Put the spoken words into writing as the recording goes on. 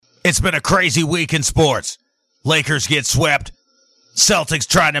It's been a crazy week in sports. Lakers get swept. Celtics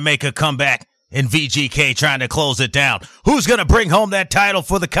trying to make a comeback. And VGK trying to close it down. Who's going to bring home that title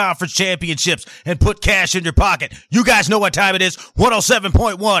for the conference championships and put cash in your pocket? You guys know what time it is.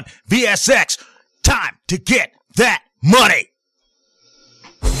 107.1 VSX. Time to get that money.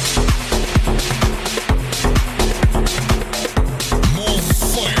 More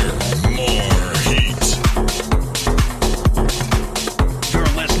fire, more heat.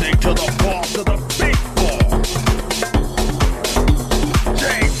 You're listening to the boss of the big ball.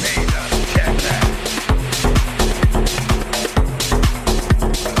 JP the Ticket.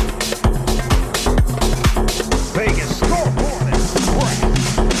 Vegas Scoreboard is great.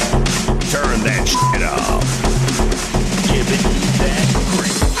 Turn that shit off. Giving you that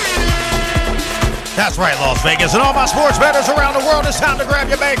green. That's right, Las Vegas. And all my sports bettors around the world, it's time to grab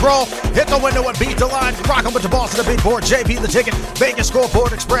your bankroll. Hit the window and beat the line. Rockin' with the boss of the big board, JP the Ticket. Vegas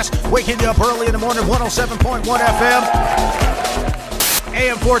Scoreboard Express. Waking you up early in the morning, 107.1 FM.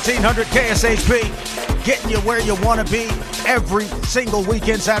 AM 1400 KSHP. Getting you where you want to be every single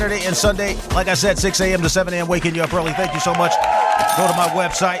weekend, Saturday and Sunday. Like I said, 6 a.m. to 7 a.m. Waking you up early. Thank you so much. Go to my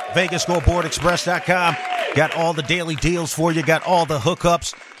website, VegasScoreboardExpress.com. Got all the daily deals for you. Got all the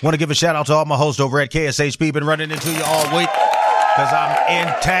hookups. Want to give a shout out to all my hosts over at KSHP. Been running into you all week because I'm in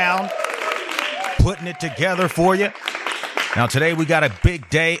town putting it together for you. Now, today we got a big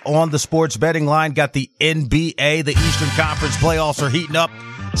day on the sports betting line. Got the NBA. The Eastern Conference playoffs are heating up.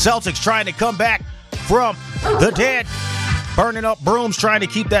 Celtics trying to come back from the dead. Burning up brooms, trying to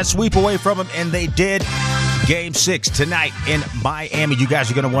keep that sweep away from them, and they did. Game 6 tonight in Miami. You guys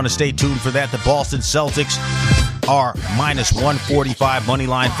are going to want to stay tuned for that. The Boston Celtics are minus 145 money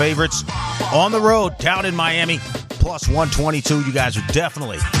line favorites. On the road, down in Miami, plus 122. You guys are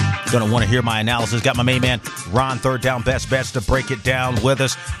definitely going to want to hear my analysis. Got my main man, Ron, Third Down Best Bets, to break it down with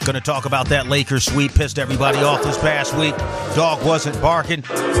us. Going to talk about that Lakers sweep. Pissed everybody off this past week. Dog wasn't barking.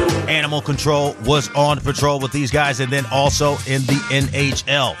 Animal Control was on patrol with these guys. And then also in the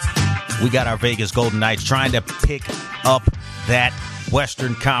NHL, we got our Vegas Golden Knights trying to pick up that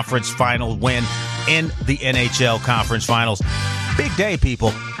Western Conference final win in the NHL Conference Finals. Big day,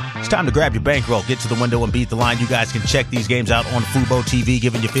 people. It's time to grab your bankroll, get to the window, and beat the line. You guys can check these games out on Fubo TV,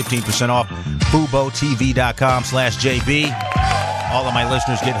 giving you 15% off. FuboTV.com/JB. All of my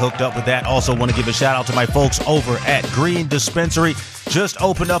listeners get hooked up with that. Also want to give a shout out to my folks over at Green Dispensary. Just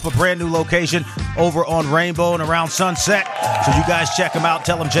opened up a brand new location over on Rainbow and around Sunset. So you guys check them out.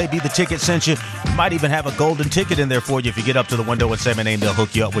 Tell them JB the Ticket sent you. Might even have a golden ticket in there for you. If you get up to the window and say my name, they'll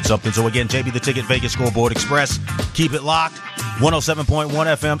hook you up with something. So again, JB the Ticket, Vegas Scoreboard Express. Keep it locked. 107.1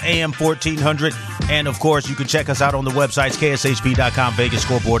 FM, AM 1400. And of course, you can check us out on the websites, KSHP.com,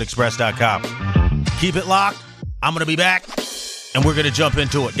 VegasScoreboardExpress.com. Keep it locked. I'm going to be back. And we're going to jump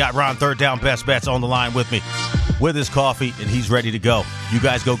into it. Got Ron, Third Down Best Bets, on the line with me with his coffee, and he's ready to go. You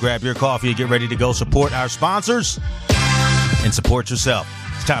guys go grab your coffee and get ready to go. Support our sponsors and support yourself.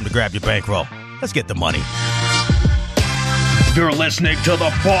 It's time to grab your bankroll. Let's get the money. You're listening to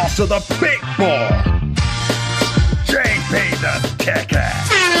the boss of the big ball, JP the Ticket.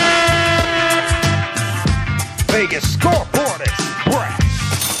 Vegas Scoreboard Express.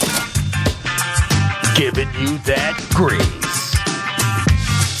 Giving you that grease.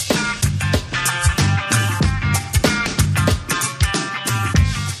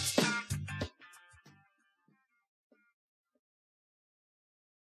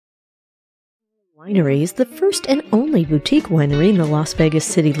 Winery is the first and only boutique winery in the Las Vegas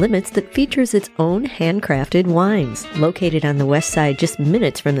city limits that features its own handcrafted wines. Located on the west side, just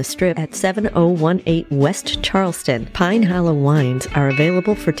minutes from the Strip at 7018 West Charleston, Pine Hollow wines are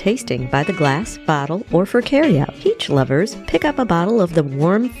available for tasting by the glass, bottle, or for carryout. Peach lovers, pick up a bottle of the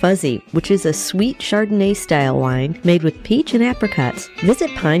Warm Fuzzy, which is a sweet Chardonnay-style wine made with peach and apricots. Visit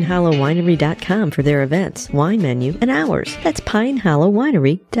PineHollowWinery.com for their events, wine menu, and hours. That's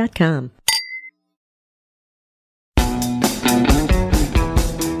PineHollowWinery.com.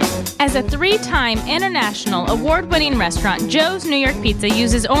 As a 3-time international award-winning restaurant, Joe's New York Pizza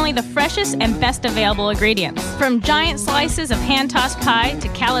uses only the freshest and best available ingredients. From giant slices of hand-tossed pie to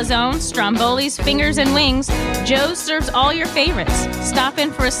calzone, strombolis, fingers, and wings, Joe's serves all your favorites. Stop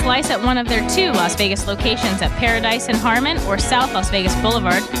in for a slice at one of their 2 Las Vegas locations at Paradise and Harmon or South Las Vegas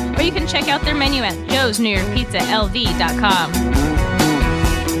Boulevard, or you can check out their menu at joesnewyorkpizzalv.com.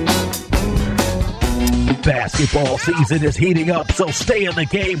 Basketball season is heating up, so stay in the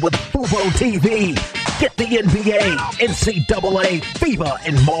game with Fubo TV. Get the NBA, NCAA, FIBA,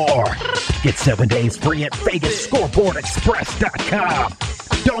 and more. Get 7 days free at VegasScoreboardExpress.com.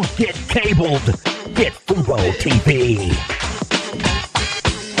 Don't get cabled. Get Fubo TV.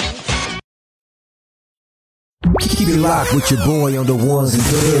 Keep it locked with your boy on the ones and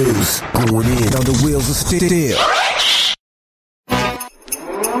twos. Going in on the wheels of steel.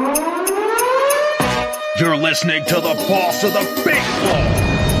 You're listening to the boss of the big ball.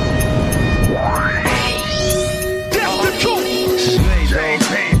 That's the choice.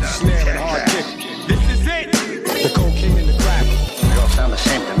 This is it. The cocaine and the crack. They all sound the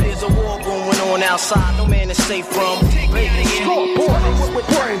same to me. There's a war going on outside. No man is safe from. Scoreboard.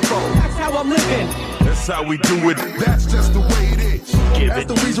 That's how I'm living. That's how we do it. That's just the way it is. That's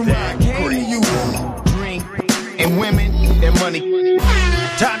the reason why I came to you. Drink and women and money.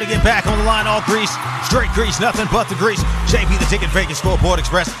 Time to get back on the line. All grease, straight grease, nothing but the grease. JP the Ticket, Vegas Scoreboard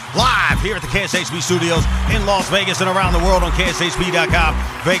Express, live here at the KSHB studios in Las Vegas and around the world on KSHB.com,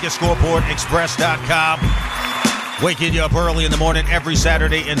 VegasScoreboardExpress.com. Waking you up early in the morning every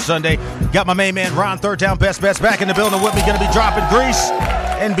Saturday and Sunday. Got my main man, Ron, Third Down Best Bets, back in the building with me. Going to be dropping grease.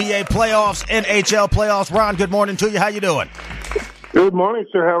 NBA playoffs, NHL playoffs. Ron, good morning to you. How you doing? Good morning,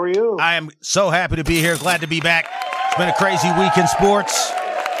 sir. How are you? I am so happy to be here. Glad to be back. It's been a crazy week in sports.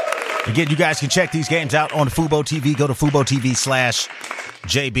 Again, you guys can check these games out on Fubo TV. Go to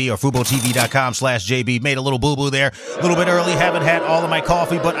FuboTV/JB or FuboTV.com/JB. Made a little boo-boo there. A little bit early. Haven't had all of my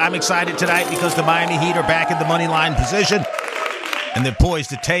coffee, but I'm excited tonight because the Miami Heat are back in the money line position, and they're poised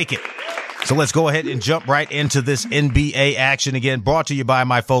to take it. So let's go ahead and jump right into this NBA action again. Brought to you by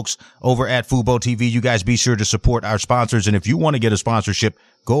my folks over at Fubo TV. You guys be sure to support our sponsors, and if you want to get a sponsorship,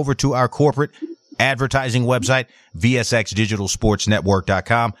 go over to our corporate advertising website,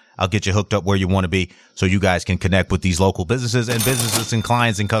 VSXDigitalSportsNetwork.com. I'll get you hooked up where you want to be so you guys can connect with these local businesses and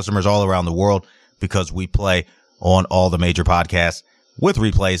clients and customers all around the world, because we play on all the major podcasts with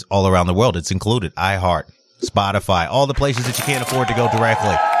replays all around the world. It's included iHeart, Spotify, all the places that you can't afford to go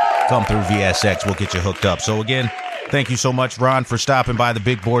directly. Come through VSX. We'll get you hooked up. So again, thank you so much, Ron, for stopping by the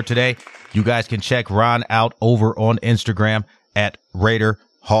big board today. You guys can check Ron out over on Instagram at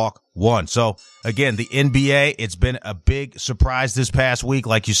RaiderHawk1. So again, the NBA, it's been a big surprise this past week.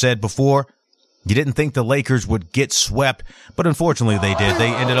 Like you said before, you didn't think the Lakers would get swept, but unfortunately they did.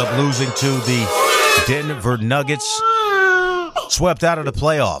 They ended up losing to the Denver Nuggets, swept out of the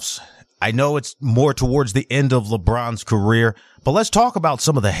playoffs. I know it's more towards the end of LeBron's career, but let's talk about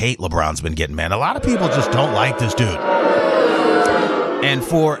some of the hate LeBron's been getting, man. A lot of people just don't like this dude. And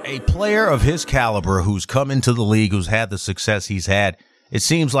for a player of his caliber who's come into the league, who's had the success he's had, it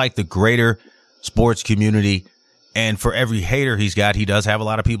seems like the greater sports community, and for every hater he's got, he does have a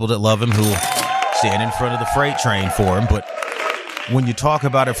lot of people that love him who stand in front of the freight train for him. But when you talk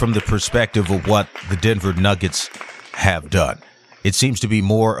about it from the perspective of what the Denver Nuggets have done, it seems to be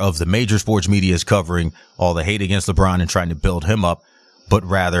more of the major sports media is covering all the hate against LeBron and trying to build him up, but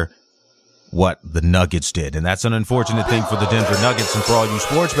rather what the Nuggets did. And that's an unfortunate thing for the Denver Nuggets and for all you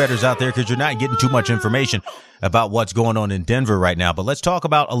sports bettors out there, because you're not getting too much information about what's going on in Denver right now. But let's talk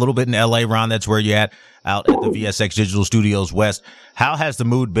about a little bit in LA, Ron. That's where you're at, out at the VSX Digital Studios West. How has the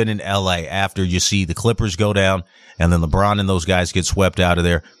mood been in LA after you see the Clippers go down and then LeBron and those guys get swept out of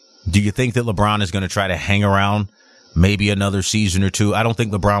there? Do you think that LeBron is going to try to hang around maybe another season or two? I don't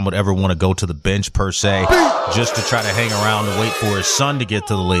think LeBron would ever want to go to the bench per se, just to try to hang around and wait for his son to get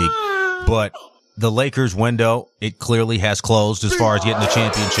to the league. But the Lakers window, it clearly has closed as far as getting the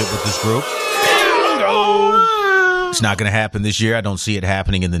championship with this group. It's not going to happen this year. I don't see it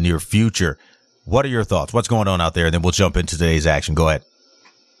happening in the near future. What are your thoughts? What's going on out there? And then we'll jump into today's action. Go ahead.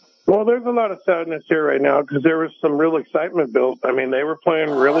 Well, there's a lot of sadness here right now because there was some real excitement built. I mean, they were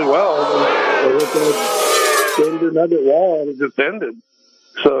playing really well. They hit the Denver Nugget wall and it just ended.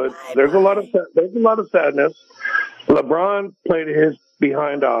 So there's a lot of sadness. LeBron played his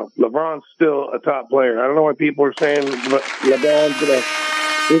behind off. LeBron's still a top player. I don't know why people are saying LeBron's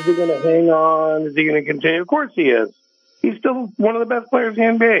is he going to hang on? Is he going to continue? Of course he is. He's still one of the best players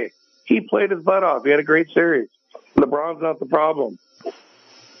in the NBA. He played his butt off. He had a great series. LeBron's not the problem.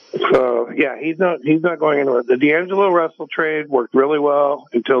 So yeah, he's not going anywhere. The D'Angelo Russell trade worked really well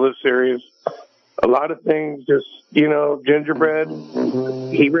until this series. A lot of things just, gingerbread.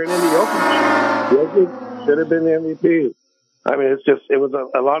 He ran into Jokic. Jokic should have been the MVP. I mean, it was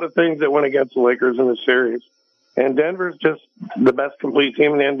a lot of things that went against the Lakers in this series. And Denver's just the best complete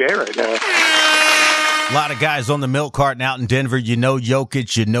team in the NBA right now. A lot of guys on the milk carton out in Denver. You know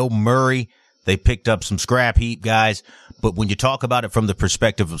Jokic, you know Murray. They picked up some scrap heap guys. But when you talk about it from the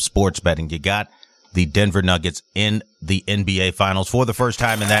perspective of sports betting, you got the Denver Nuggets in the NBA Finals for the first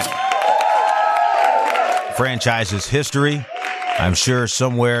time in that franchise's history. I'm sure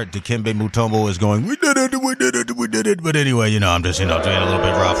somewhere Dikembe Mutombo is going, we did it. But anyway, I'm just, being a little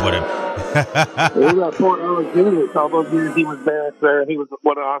bit rough with him. He got Fort Alexander. All those years he was banished there. He was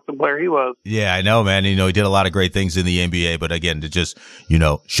what an awesome player he was. Yeah, I know, man. He did a lot of great things in the NBA, but again, to just,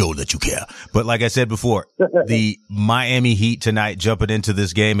 show that you care. But like I said before, the Miami Heat tonight jumping into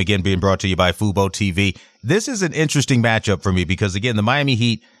this game, again, being brought to you by Fubo TV. This is an interesting matchup for me because, again, the Miami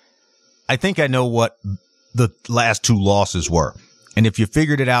Heat, I think I know what the last two losses were. And if you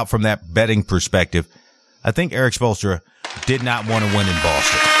figured it out from that betting perspective, I think Eric Spoelstra did not want to win in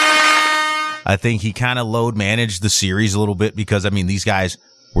Boston. I think he kind of load managed the series a little bit because, these guys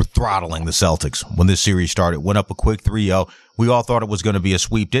were throttling the Celtics when this series started. Went up a quick 3-0. We all thought it was going to be a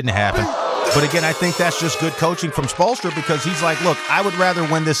sweep. Didn't happen. But again, I think that's just good coaching from Spoelstra because he's like, look, I would rather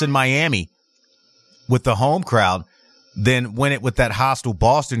win this in Miami with the home crowd than win it with that hostile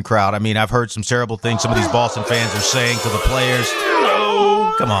Boston crowd. I've heard some terrible things some of these Boston fans are saying to the players.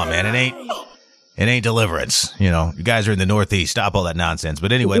 Come on, man. It ain't deliverance. You guys are in the Northeast. Stop all that nonsense.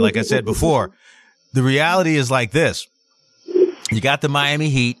 But anyway, like I said before, the reality is like this. You got the Miami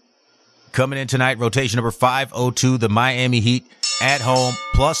Heat coming in tonight, rotation number 502. The Miami Heat at home,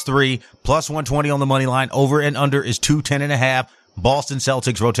 +3, +120 on the money line. Over and under is 210.5. Boston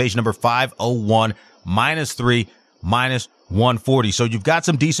Celtics, rotation number 501, -3, -140. So you've got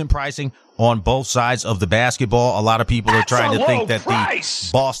some decent pricing on both sides of the basketball. A lot of people are trying to think that the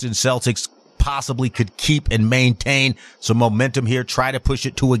Boston Celtics possibly could keep and maintain some momentum here, try to push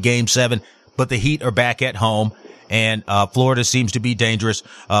it to a Game 7, but the Heat are back at home, and Florida seems to be dangerous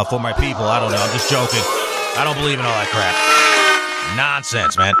for my people. I don't know. I'm just joking. I don't believe in all that crap.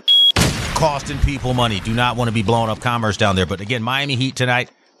 Nonsense, man. Costing people money. Do not want to be blowing up commerce down there. But again, Miami Heat tonight,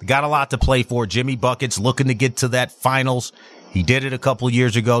 got a lot to play for. Jimmy Buckets looking to get to that finals. He did it a couple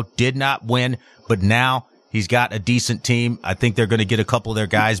years ago, did not win, but now he's got a decent team. I think they're going to get a couple of their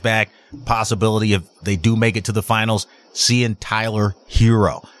guys back. Possibility if they do make it to the finals, seeing Tyler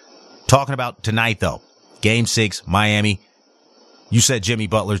Hero. Talking about tonight, though, Game 6, Miami. You said Jimmy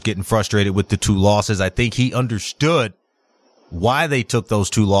Butler's getting frustrated with the two losses. I think he understood why they took those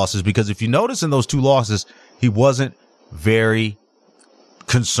two losses, because if you notice in those two losses, he wasn't very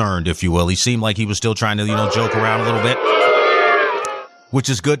concerned, if you will. He seemed like he was still trying to, joke around a little bit, which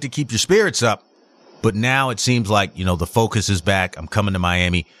is good to keep your spirits up. But now it seems like, the focus is back. I'm coming to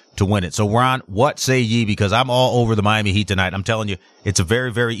Miami to win it. So, Ron, what say ye? Because I'm all over the Miami Heat tonight. I'm telling you, it's a very,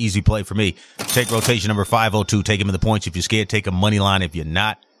 very easy play for me. Take rotation number 502. Take him in the points. If you're scared, take a money line. If you're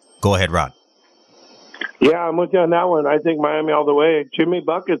not, go ahead, Ron. Yeah, I'm with you on that one. I think Miami all the way. Jimmy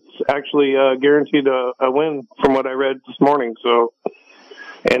Buckets actually guaranteed a win from what I read this morning. So,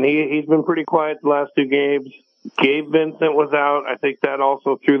 and he's been pretty quiet the last two games. Gabe Vincent was out. I think that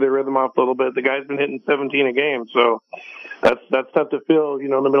also threw their rhythm off a little bit. The guy's been hitting 17 a game, so that's tough to fill, in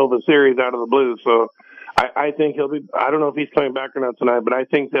the middle of the series out of the blue. So I think he'll be. I don't know if he's coming back or not tonight, but I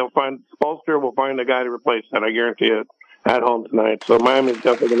think Spoelstra will find a guy to replace that. I guarantee it at home tonight. So Miami's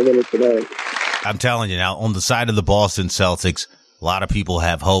definitely going to win it tonight. I'm telling you now, on the side of the Boston Celtics, a lot of people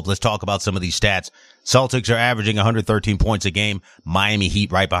have hope. Let's talk about some of these stats. Celtics are averaging 113 points a game. Miami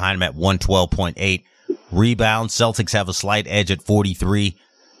Heat right behind them at 112.8. Rebounds, Celtics have a slight edge at 43.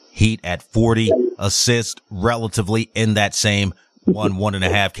 Heat at 40. Assists, relatively in that same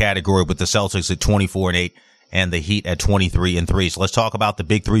 1.5 category, with the Celtics at 24-8 and the Heat at 23-3. So let's talk about the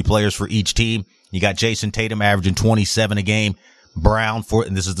big three players for each team. You got Jason Tatum averaging 27 a game. Brown,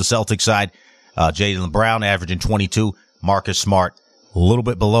 and this is the Celtics side, Jaylen Brown averaging 22. Marcus Smart, a little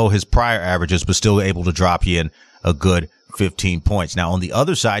bit below his prior averages, but still able to drop you in a good 15 points. Now, on the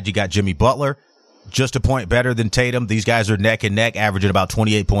other side, you got Jimmy Butler, just a point better than Tatum. These guys are neck and neck, averaging about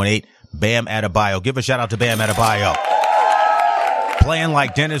 28.8. Bam Adebayo. Give a shout out to Bam Adebayo. Playing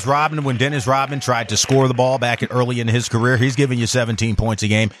like Dennis Rodman when Dennis Rodman tried to score the ball back early in his career. He's giving you 17 points a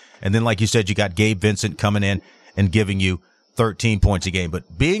game. And then, like you said, you got Gabe Vincent coming in and giving you 13 points a game.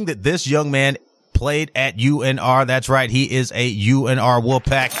 But being that this young man played at UNR, that's right, he is a UNR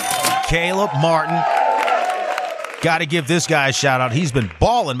Wolfpack. Caleb Martin. Got to give this guy a shout out. He's been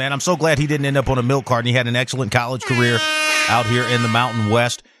balling, man. I'm so glad he didn't end up on a milk carton. He had an excellent college career out here in the Mountain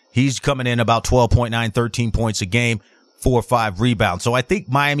West. He's coming in about 12.9, 13 points a game, 4 or 5 rebounds. So I think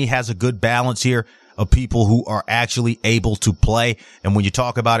Miami has a good balance here of people who are actually able to play. And when you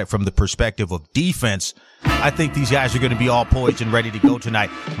talk about it from the perspective of defense, I think these guys are going to be all poised and ready to go tonight.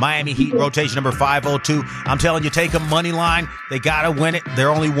 Miami Heat, rotation number 502. I'm telling you, take a money line. They got to win it. They're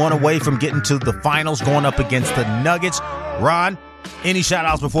only one away from getting to the finals, going up against the Nuggets. Ron, any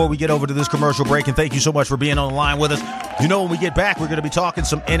shout-outs before we get over to this commercial break? And thank you so much for being on the line with us. You know, when we get back, we're going to be talking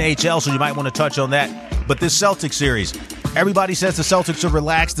some NHL, so you might want to touch on that. But this Celtics series, everybody says the Celtics are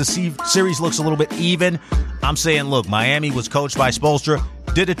relaxed. The series looks a little bit even. I'm saying, look, Miami was coached by Spoelstra.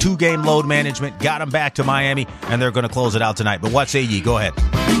 did a 2-game load management, got them back to Miami, and they're going to close it out tonight. But what say ye? Go ahead.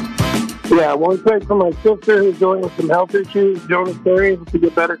 Yeah, one thing for my sister who's dealing with some health issues, Jonas Berry, to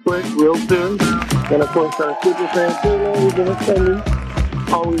get better quick, real soon. And, of course, our super fan, too, who's been attending,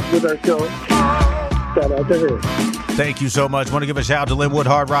 always with our show. Shout out to her. Thank you so much. Want to give a shout out to Linwood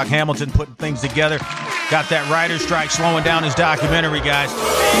Hard Rock Hamilton putting things together. Got that writer's strike slowing down his documentary, guys.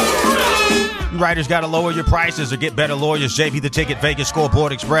 You writers got to lower your prices or get better lawyers. JP the Ticket, Vegas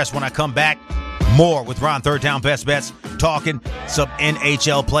Scoreboard Express. When I come back, more with Ron Third Down Best Bets, talking some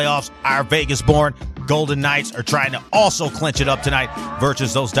NHL playoffs. Our Vegas-born Golden Knights are trying to also clinch it up tonight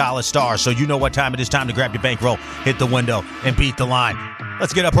versus those Dallas Stars. So you know what time it is. Time to grab your bankroll, hit the window, and beat the line.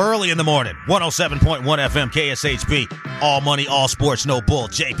 Let's get up early in the morning. 107.1 FM KSHP. All money, all sports, no bull.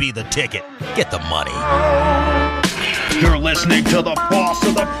 JP the Ticket. Get the money. You're listening to the boss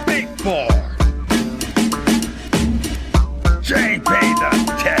of the big board, JP the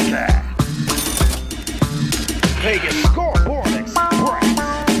Ticket. Vegas Scoreboard Express.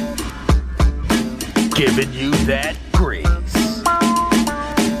 Giving you that grease.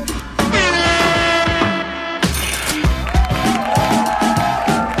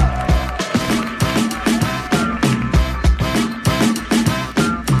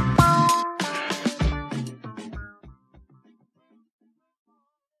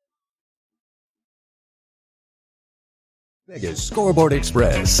 Vegas Scoreboard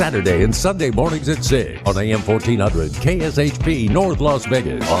Express, Saturday and Sunday mornings at 6 on AM 1400 KSHP North Las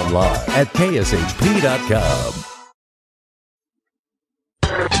Vegas. Online at kshp.com.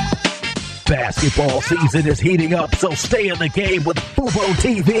 Basketball season is heating up, so stay in the game with Fubo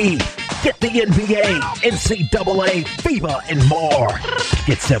TV. Get the NBA, NCAA, FIBA, and more.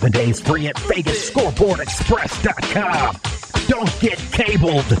 Get 7 days free at VegasScoreboardExpress.com. Don't get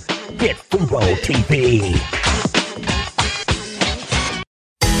cabled. Get Fubo TV.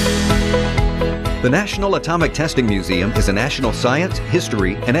 The National Atomic Testing Museum is a national science,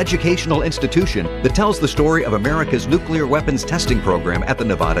 history, and educational institution that tells the story of America's nuclear weapons testing program at the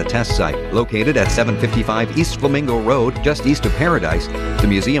Nevada test site. Located at 755 East Flamingo Road, just east of Paradise, the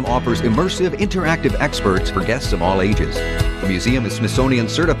museum offers immersive, interactive experts for guests of all ages. The museum is Smithsonian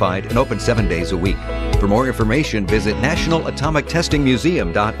certified and open 7 days a week. For more information, visit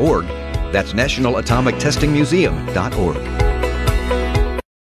nationalatomictestingmuseum.org. That's nationalatomictestingmuseum.org.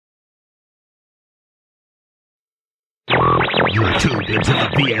 You're tuned into the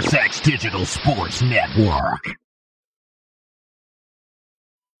VSX Digital Sports Network. If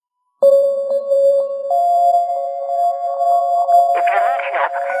you need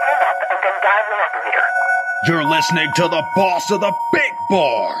help, hang up and then dial the operator. You're listening to the boss of the big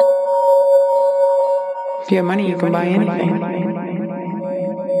board. If you have money, you can buy anything.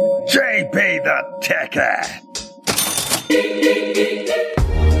 JP the Ticket.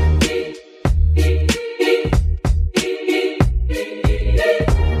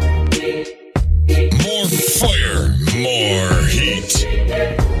 More fire, more heat.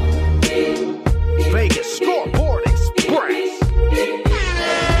 Vegas Scoreboard Express.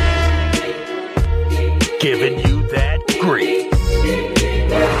 Giving you that grease.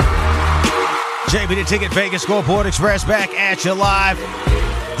 JP the Ticket, Vegas Scoreboard Express, back at you live.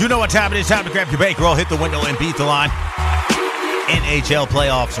 You know what time it is. Time to grab your bankroll, hit the window, and beat the line. NHL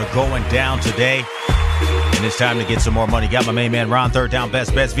playoffs are going down today, and it's time to get some more money. Got my main man, Ron Third Down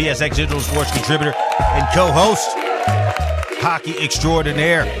Best Bets, VSX Digital Sports contributor and co-host, hockey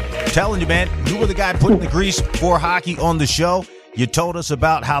extraordinaire. Telling you, man, you were the guy putting the grease for hockey on the show. You told us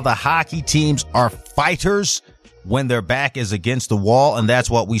about how the hockey teams are fighters when their back is against the wall, and that's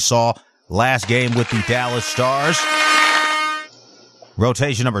what we saw last game with the Dallas Stars.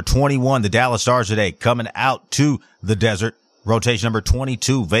 Rotation number 21, the Dallas Stars today coming out to the desert. Rotation number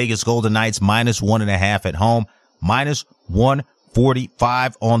 22, Vegas Golden Knights -1.5 at home,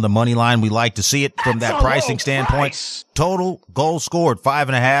 -145 on the money line. We like to see it from that pricing standpoint. Total goals scored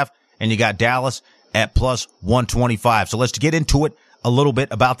 5.5, and you got Dallas at +125. So let's get into it a little bit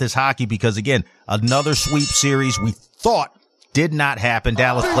about this hockey, because again, another sweep series we thought did not happen.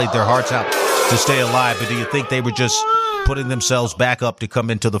 Dallas played their hearts out to stay alive, but do you think they were just putting themselves back up to come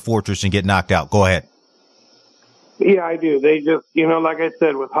into the fortress and get knocked out? Go ahead. Yeah, I do. They just, like I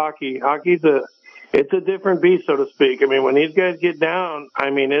said, with hockey's it's a different beast, so to speak. I mean, when these guys get down,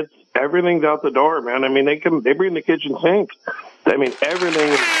 it's everything's out the door, man. I mean, they bring the kitchen sink. I mean, everything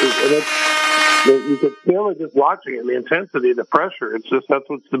is you could feel it just watching it, the intensity, the pressure. It's just, that's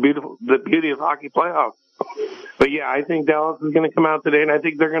what's the beauty of hockey playoffs. But yeah, I think Dallas is going to come out today, and I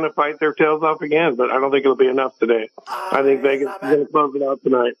think they're going to fight their tails off again. But I don't think it'll be enough today. I think Vegas is going to close it out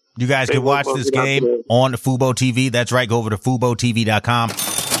tonight. You guys can watch this game on the Fubo TV. That's right. Go over to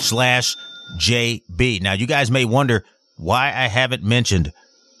FuboTV.com/JB. Now, you guys may wonder why I haven't mentioned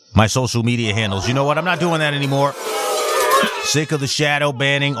my social media handles. You know what? I'm not doing that anymore. Sick of the shadow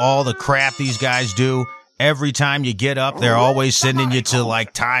banning, all the crap these guys do. Every time you get up, they're always sending you to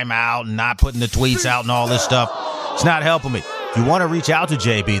like timeout and not putting the tweets out and all this stuff. It's not helping me. If you want to reach out to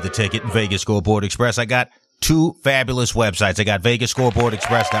JB the Ticket and Vegas Scoreboard Express, I got two fabulous websites. I got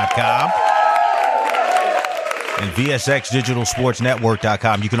VegasScoreboardExpress.com and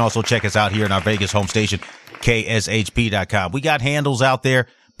VSXDigitalSportsNetwork.com. You can also check us out here in our Vegas home station, KSHP.com. We got handles out there,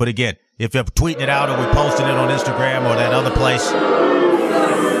 but again, if you're tweeting it out or we're posting it on Instagram or that other place,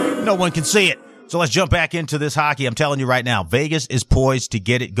 no one can see it. So let's jump back into this hockey. I'm telling you right now, Vegas is poised to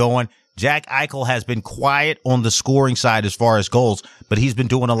get it going. Jack Eichel has been quiet on the scoring side as far as goals, but he's been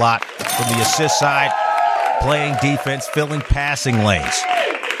doing a lot from the assist side, playing defense, filling passing lanes.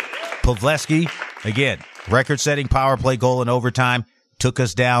 Pavelski, again, record-setting power play goal in overtime, took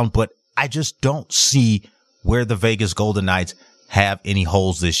us down, but I just don't see where the Vegas Golden Knights have any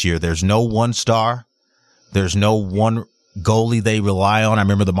holes this year. There's no one star. There's no one goalie they rely on. I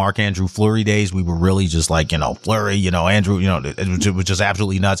remember the Marc-Andre Fleury days. We were really just like, Fleury, Andrew, it was just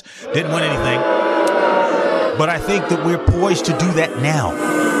absolutely nuts. Didn't win anything. But I think that we're poised to do that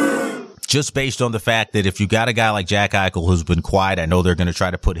now. Just based on the fact that if you got a guy like Jack Eichel who's been quiet, I know they're going to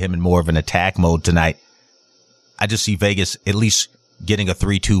try to put him in more of an attack mode tonight. I just see Vegas at least getting a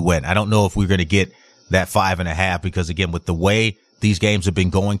 3-2 win. I don't know if we're going to get that 5.5 because, again, with the way these games have been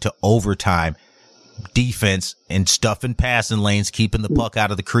going to overtime, defense and stuffing passing lanes, keeping the puck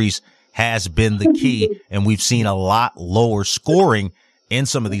out of the crease has been the key. And we've seen a lot lower scoring in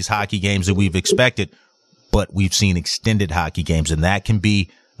some of these hockey games than we've expected, but we've seen extended hockey games, and that can be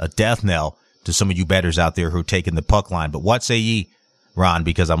a death knell to some of you bettors out there who are taking the puck line. But what say ye, Ron?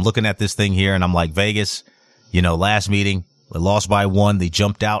 Because I'm looking at this thing here and I'm like, Vegas, last meeting, they lost by 1. They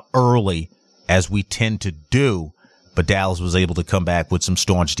jumped out early, as we tend to do. But Dallas was able to come back with some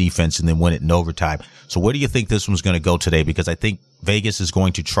staunch defense and then win it in overtime. So where do you think this one's going to go today? Because I think Vegas is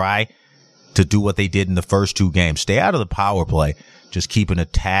going to try to do what they did in the first 2 games. Stay out of the power play. Just keep an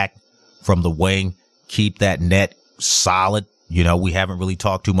attack from the wing. Keep that net solid. We haven't really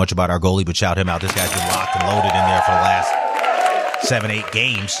talked too much about our goalie, but shout him out. This guy's been locked and loaded in there for the last 7-8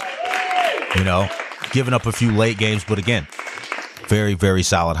 games. Giving up a few late games. But again, very, very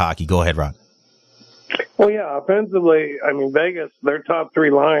solid hockey. Go ahead, Ron. Well, yeah, offensively, Vegas, their top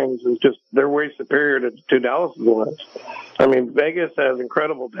 3 lines is just, they're way superior to Dallas's lines. Vegas has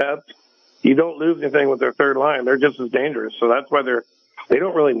incredible depth. You don't lose anything with their third line. They're just as dangerous. So that's why they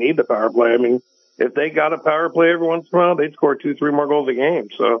don't really need the power play. If they got a power play every once in a while, they'd score 2-3 more goals a game.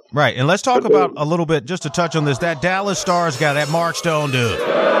 So right. And let's talk about a little bit, just to touch on this, that Dallas Stars guy, that Mark Stone dude.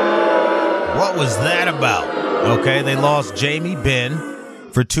 What was that about? Okay. They lost Jamie Benn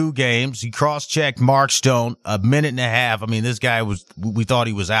for 2 games. He cross-checked Mark Stone a minute and a half. This guy we thought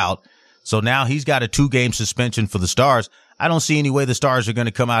he was out. So now he's got a 2-game suspension for the Stars. I don't see any way the Stars are going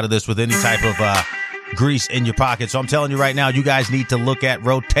to come out of this with any type of grease in your pocket. So I'm telling you right now, you guys need to look at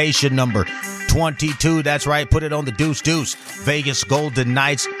rotation number 22. That's right. Put it on the deuce. Vegas Golden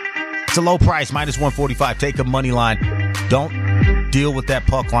Knights. It's a low price, -145. Take a money line. Don't deal with that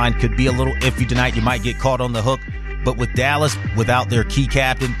puck line. Could be a little iffy tonight. You might get caught on the hook. But with Dallas, without their key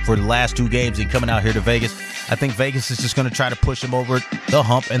captain for the last 2 games and coming out here to Vegas, I think Vegas is just going to try to push them over the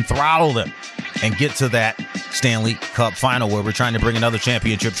hump and throttle them and get to that Stanley Cup final where we're trying to bring another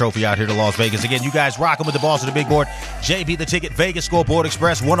championship trophy out here to Las Vegas. Again, you guys rocking with the boss of the big board, JB the Ticket, Vegas Scoreboard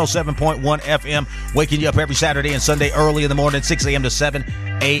Express, 107.1 FM, waking you up every Saturday and Sunday early in the morning, 6 a.m. to 7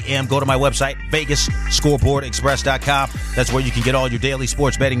 a.m. Go to my website, VegasScoreboardExpress.com. That's where you can get all your daily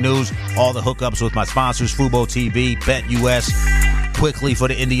sports betting news, all the hookups with my sponsors, Fubo TV, BetUS, quickly for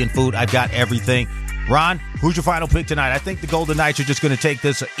the Indian food. I've got everything. Ron, who's your final pick tonight? I think the Golden Knights are just going to take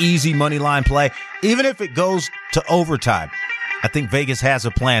this easy money line play. Even if it goes to overtime, I think Vegas has a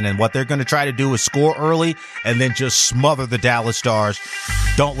plan, and what they're going to try to do is score early and then just smother the Dallas Stars.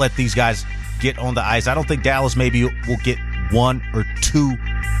 Don't let these guys get on the ice. I don't think Dallas maybe will get 1 or 2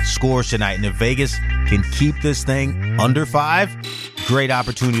 scores tonight. And if Vegas can keep this thing under 5, great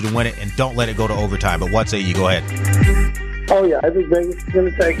opportunity to win it, and don't let it go to overtime. But what say you? Go ahead. Oh, yeah, I think Vegas is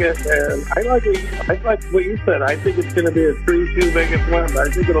going to take it, and I like what you said. I think it's going to be a 3-2 Vegas win, but I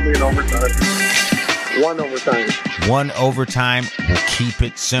think it'll be an overtime. One overtime. One overtime. We'll keep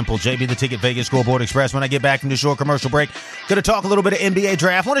it simple. JB the Ticket, Vegas Scoreboard Express. When I get back from the short commercial break, going to talk a little bit of NBA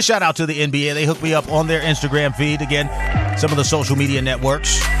draft. Want to shout out to the NBA. They hooked me up on their Instagram feed. Again, some of the social media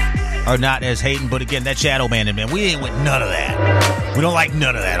networks are not as hating, but again, that shadow banning, man, we ain't with none of that. We don't like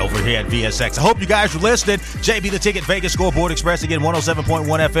none of that over here at VSX. I hope you guys are listening. JB the Ticket, Vegas Scoreboard Express, again,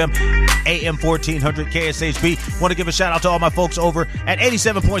 107.1 FM, AM 1400 KSHP. Want to give a shout out to all my folks over at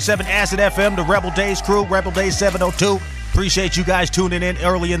 87.7 Acid FM, the Rebel Days crew, Rebel Days 702. Appreciate you guys tuning in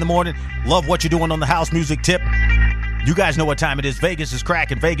early in the morning. Love what you're doing on the house music tip. You guys know what time it is. Vegas is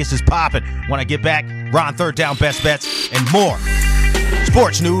cracking. Vegas is popping. When I get back, Ron Third Down, Best Bets, and more.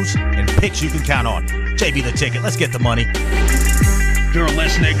 Sports news and picks you can count on. JB the Ticket. Let's get the money. You're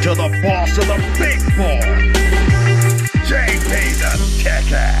listening to the boss of the big ball, JB the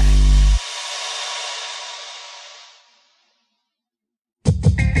Ticket.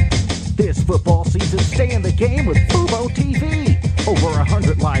 This football season, stay in the game with Fubo TV. Over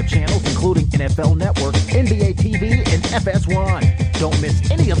 100 live channels, including NFL Network, NBA TV, and FS1. Don't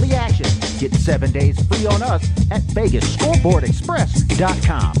miss any of the action. Get 7 days free on us at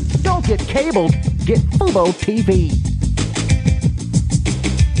VegasScoreboardExpress.com. Don't get cabled. Get Fubo TV.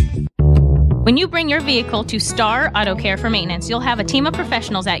 When you bring your vehicle to Star Auto Care for maintenance, you'll have a team of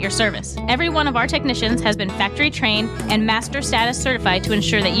professionals at your service. Every one of our technicians has been factory trained and master status certified to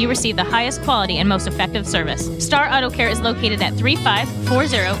ensure that you receive the highest quality and most effective service. Star Auto Care is located at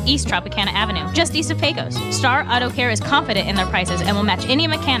 3540 East Tropicana Avenue, just east of Pecos. Star Auto Care is confident in their prices and will match any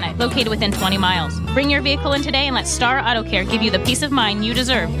mechanic located within 20 miles. Bring your vehicle in today and let Star Auto Care give you the peace of mind you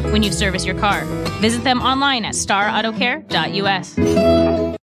deserve when you service your car. Visit them online at starautocare.us.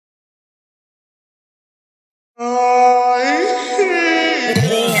 More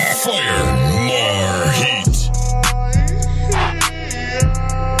fire, more heat.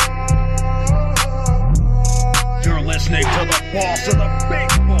 You're listening to the boss of the big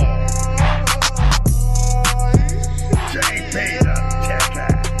ball, JB the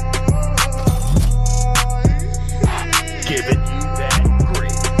Ticket. Giving you that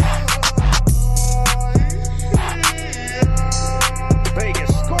great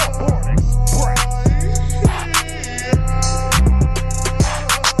Vegas Scoreboard Express.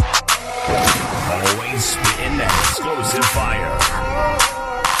 Always spitting that explosive fire.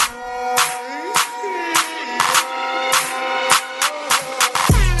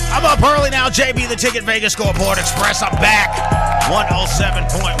 I'm up early now. JB the Ticket, Vegas Scoreboard Express. I'm back.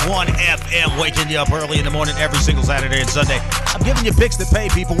 107.1 FM, waking you up early in the morning every single Saturday and Sunday. I'm giving you picks that pay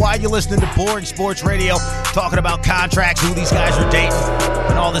people. Why are you listening to boring sports radio, talking about contracts, who these guys are dating,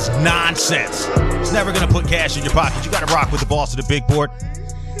 and all this nonsense? It's never going to put cash in your pocket. You got to rock with the boss of the big board.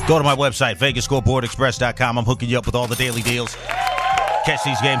 Go to my website, VegasScoreboardExpress.com. I'm hooking you up with all the daily deals. Catch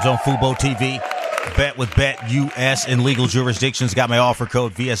these games on Fubo TV. Bet with Bet US in legal jurisdictions. Got my offer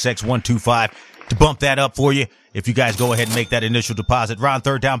code VSX125 to bump that up for you. If you guys go ahead and make that initial deposit. Ron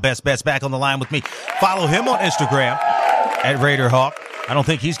Third Down, Best Bets, back on the line with me. Follow him on Instagram at RaiderHawk. I don't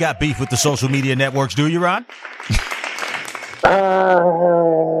think he's got beef with the social media networks, do you, Ron?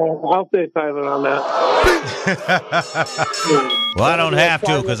 I'll stay silent on that. Well, I don't have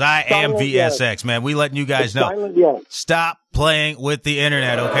to because I am VSX, man. We letting you guys know. Stop playing with the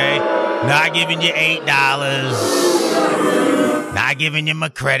internet, okay? Not giving you $8. Not giving you my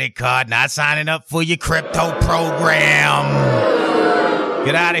credit card. Not signing up for your crypto program.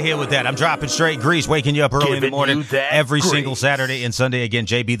 Get out of here with that. I'm dropping straight grease, waking you up early in the morning every single Saturday and Sunday. Again,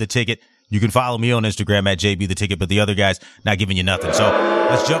 JB the Ticket. You can follow me on Instagram at JB the Ticket, but the other guys not giving you nothing. So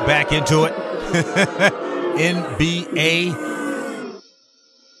let's jump back into it. NBA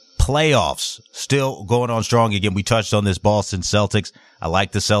playoffs still going on strong. Again, we touched on this Boston Celtics. I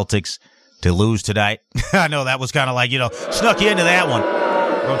like the Celtics to lose tonight. I know that was kind of like, snuck you into that one.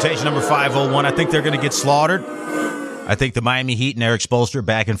 Rotation number 501. I think they're going to get slaughtered. I think the Miami Heat and Eric Spoelstra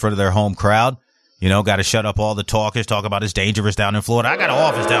back in front of their home crowd. Got to shut up all the talkers, talk about it's dangerous down in Florida. I got an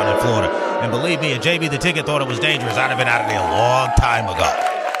office down in Florida. And believe me, if JB the Ticket thought it was dangerous, I'd have been out of there a long time ago.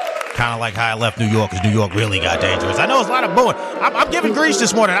 Kind of like how I left New York, because New York really got dangerous. I know it's a lot of booing. I'm giving grease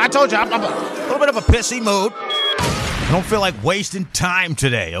this morning. I told you, I'm a little bit of a pissy mood. I don't feel like wasting time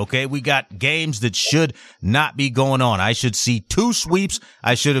today, okay? We got games that should not be going on. I should see 2 sweeps.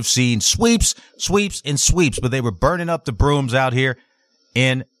 I should have seen sweeps, and sweeps, but they were burning up the brooms out here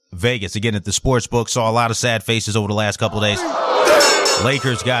in Vegas. Again, at the sports book, saw a lot of sad faces over the last couple of days.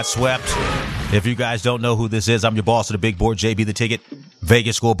 Lakers got swept. If you guys don't know who this is, I'm your boss of the big board, JB the Ticket,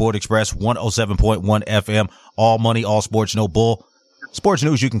 Vegas Scoreboard Express, 107.1 FM, all money, all sports, no bull. Sports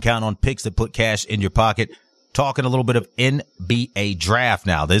news you can count on, picks that put cash in your pocket. Talking a little bit of NBA draft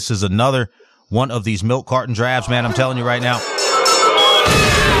now. This is another one of these milk carton drafts, man. I'm telling you right now.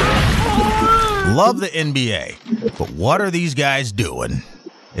 Love the NBA, but what are these guys doing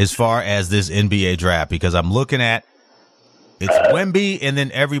as far as this NBA draft? Because I'm looking at it's Wemby and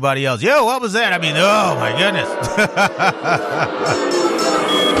then everybody else. Yo, what was that? I mean, oh my goodness.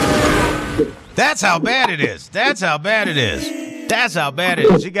 That's how bad it is. That's how bad it is. That's how bad it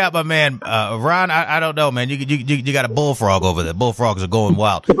is. You got my man, Ron. I don't know, man. You got a bullfrog over there. Bullfrogs are going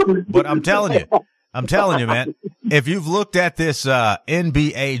wild. But I'm telling you, man, if you've looked at this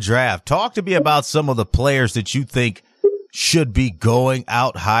NBA draft, talk to me about some of the players that you think should be going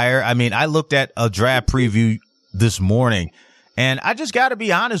out higher. I mean, I looked at a draft preview this morning, and I just got to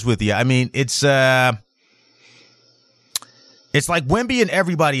be honest with you. I mean, it's like Wemby and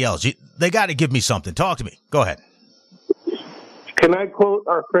everybody else. They got to give me something. Talk to me. Go ahead. Can I quote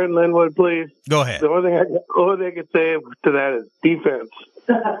our friend Linwood, please? Go ahead. The only thing I can say to that is defense.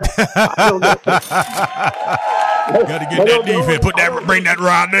 Got to get that defense. Bring that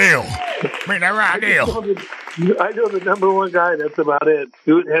rod down. Bring that rod down. I know the number one guy. That's about it.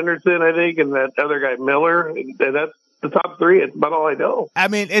 Scoot Henderson, I think, and that other guy Miller. And that's the top three. It's about all I know. I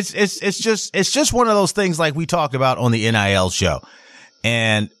mean, it's just one of those things like we talked about on the NIL show,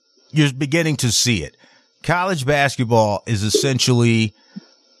 and you're beginning to see it. College basketball is essentially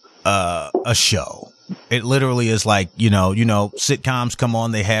a show. It literally is like, you know, sitcoms come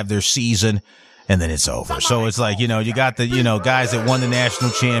on, they have their season, and then it's over. So it's like, you got the, guys that won the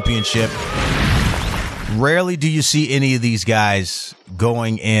national championship. Rarely do you see any of these guys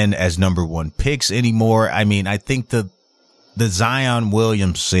going in as number one picks anymore. I mean, I think the Zion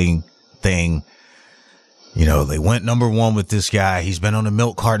Williamson thing, they went number one with this guy. He's been on a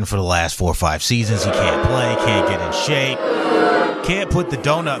milk carton for the last 4 or 5 seasons. He can't play, can't get in shape, can't put the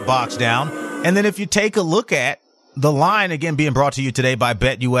donut box down. And then if you take a look at the line, again, being brought to you today by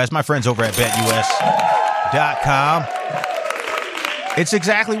BetUS, my friends over at BetUS.com. It's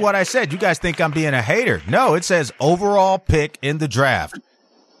exactly what I said. You guys think I'm being a hater. No, it says overall pick in the draft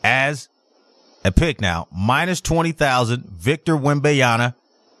as a pick now, minus 20,000, Victor Wembanyama,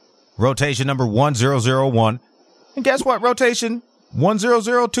 rotation number 1001. And guess what? Rotation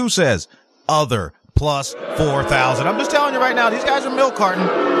 1002 says other plus 4,000. I'm just telling you right now, these guys are milk carton.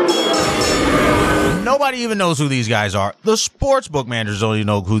 Nobody even knows who these guys are. The sportsbook managers don't even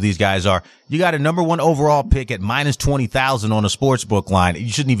know who these guys are. You got a number one overall pick at minus 20,000 on a sportsbook line. You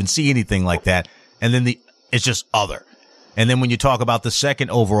shouldn't even see anything like that. And then it's just other. And then when you talk about the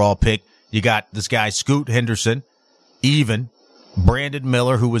second overall pick, you got this guy, Scoot Henderson, even Brandon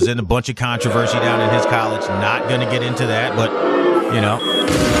Miller, who was in a bunch of controversy down in his college. Not going to get into that, but,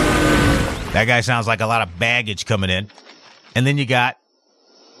 that guy sounds like a lot of baggage coming in. And then you got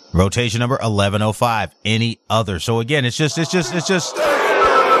rotation number 1105, any other. So again, it's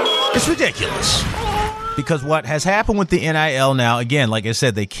ridiculous. Because what has happened with the NIL now, again, like I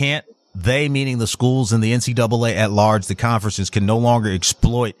said, they meaning the schools and the NCAA at large, the conferences can no longer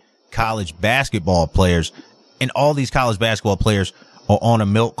exploit college basketball players. And all these college basketball players are on a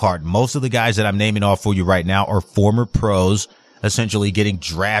milk carton. Most of the guys that I'm naming off for you right now are former pros, essentially getting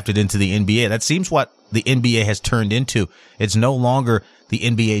drafted into the NBA. That seems what the NBA has turned into. It's no longer the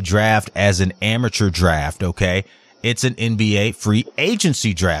NBA draft as an amateur draft, okay? It's an NBA free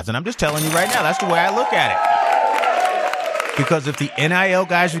agency draft. And I'm just telling you right now, that's the way I look at it. Because if the NIL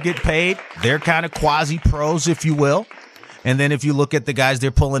guys would get paid, they're kind of quasi-pros, if you will. And then if you look at the guys they're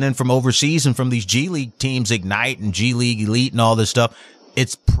pulling in from overseas and from these G League teams, Ignite and G League Elite and all this stuff,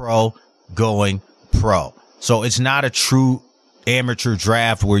 it's pro going pro. So it's not a true amateur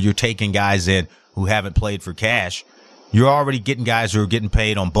draft where you're taking guys in who haven't played for cash. You're already getting guys who are getting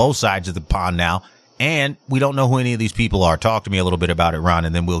paid on both sides of the pond now. And we don't know who any of these people are. Talk to me a little bit about it, Ron,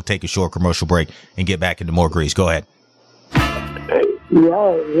 and then we'll take a short commercial break and get back into more grease. Go ahead.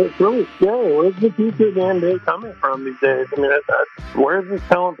 Yeah, it's really scary. Where's the future of the NBA coming from these days? I mean, where's this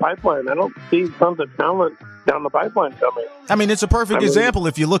talent pipeline? I don't see tons of talent down the pipeline coming. I mean, it's a perfect example.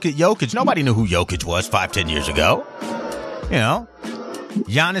 If you look at Jokic, nobody knew who Jokic was 5-10 years ago. Giannis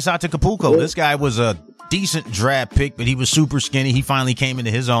Antetokounmpo, this guy was a decent draft pick, but he was super skinny. He finally came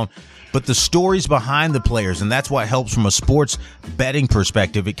into his own. But the stories behind the players, and that's what helps from a sports betting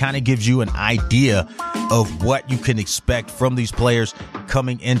perspective. It kind of gives you an idea of what you can expect from these players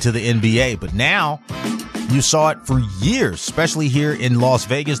coming into the NBA. But now you saw it for years, especially here in Las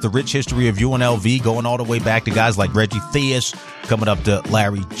Vegas, the rich history of UNLV going all the way back to guys like Reggie Theus, coming up to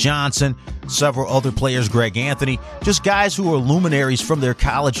Larry Johnson, several other players, Greg Anthony, just guys who are luminaries from their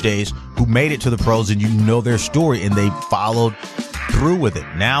college days who made it to the pros, and you know their story, and they followed through with it.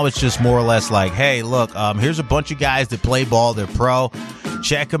 Now it's just more or less like, hey, look, here's a bunch of guys that play ball, they're pro,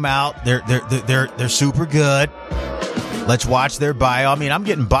 Check them out. They're super good. Let's watch their bio. I mean, I'm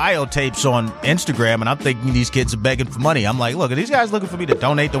getting bio tapes on Instagram, and I'm thinking these kids are begging for money. I'm like, look, are these guys looking for me to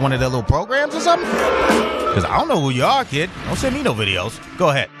donate to one of their little programs or something? Because I don't know who you are, kid. Don't send me no videos. Go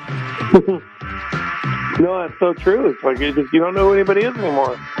ahead. No, that's so true. It's like you don't know who anybody is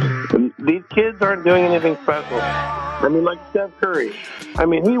anymore. These kids aren't doing anything special. I mean, like Steph Curry. I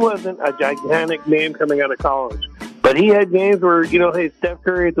mean, he wasn't a gigantic name coming out of college. But he had games where, hey, Steph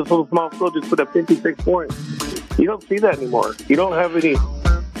Curry at this little small school just put up 56 points. You don't see that anymore. You don't have any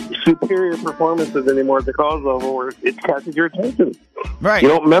superior performances anymore at the college level where it catches your attention. Right. You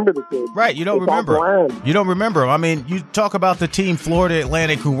don't remember the kid. Right. You don't remember. You don't remember him. I mean, you talk about the team Florida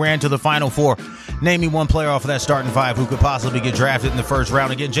Atlantic who ran to the Final Four. Name me one player off of that starting five who could possibly get drafted in the first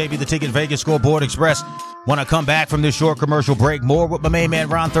round. Again, JB the Ticket, Vegas Scoreboard Express. When I come back from this short commercial break, more with my main man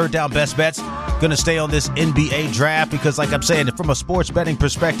Ron, third down best bets. Going to stay on this NBA draft because, like I'm saying, from a sports betting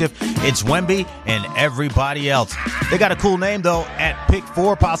perspective, it's Wemby and everybody else. They got a cool name, though, at pick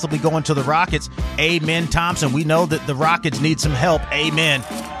 4, possibly going to the Rockets. Amen Thompson. We know that the Rockets need some help. Amen.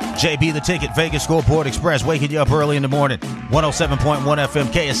 JB the Ticket, Vegas Scoreboard Express, waking you up early in the morning. 107.1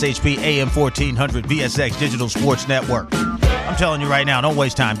 FM, KSHP, AM 1400, VSX Digital Sports Network. I'm telling you right now, don't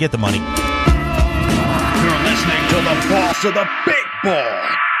waste time. Get the money. You're listening to the boss of the big boy,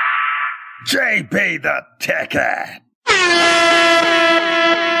 JB the Ticket.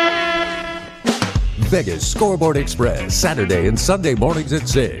 Vegas Scoreboard Express, Saturday and Sunday mornings at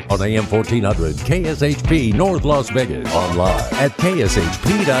 6 on AM 1400 KSHP North Las Vegas. Online at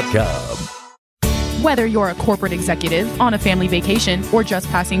kshp.com. Whether you're a corporate executive, on a family vacation, or just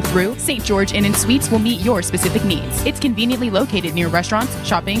passing through, St. George Inn & Suites will meet your specific needs. It's conveniently located near restaurants,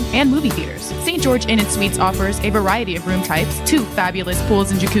 shopping, and movie theaters. St. George Inn & Suites offers a variety of room types, 2 fabulous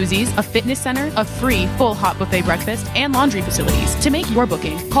pools and jacuzzis, a fitness center, a free full hot buffet breakfast, and laundry facilities. To make your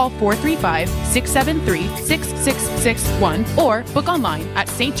booking, call 435-673-6661 or book online at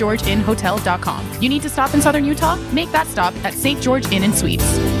stgeorgeinnhotel.com. You need to stop in Southern Utah? Make that stop at St. George Inn &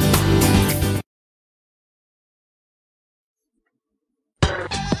 Suites.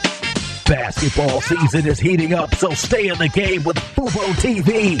 Basketball season is heating up, so stay in the game with Fubo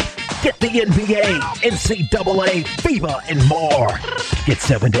TV. Get the NBA, NCAA, FIBA, and more. Get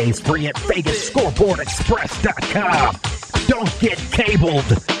 7 days free at VegasScoreboardExpress.com. Don't get cabled.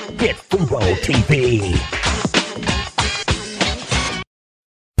 Get Fubo TV.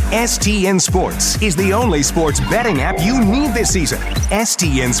 STN Sports is the only sports betting app you need this season.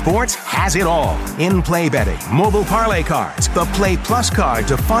 STN Sports has it all. In-play betting, mobile parlay cards, the Play Plus card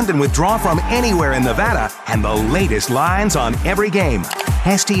to fund and withdraw from anywhere in Nevada, and the latest lines on every game.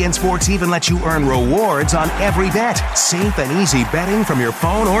 STN Sports even lets you earn rewards on every bet. Safe and easy betting from your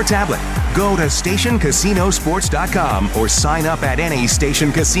phone or tablet. Go to StationCasinoSports.com or sign up at any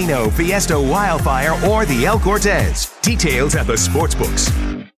Station Casino, Fiesta Wildfire, or the El Cortez. Details at the sportsbooks.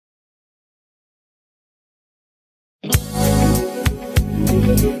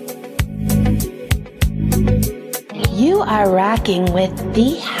 You are rocking with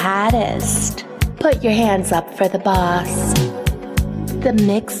the hottest. Put your hands up for the boss. The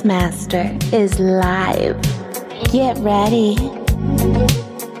Mix Master is live. Get ready.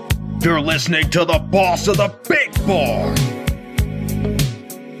 You're listening to the boss of the big boy,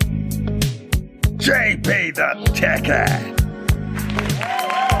 JB the Ticket.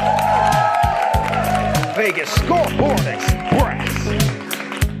 Vegas Scoreboard Express.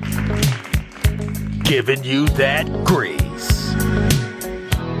 Giving you that grease.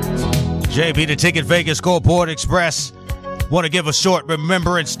 JB the Ticket, Vegas Scoreboard Express. Want to give a short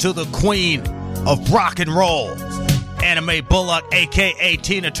remembrance to the queen of rock and roll. Anna Mae Bullock, a.k.a.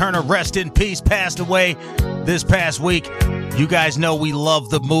 Tina Turner, rest in peace, passed away this past week. You guys know we love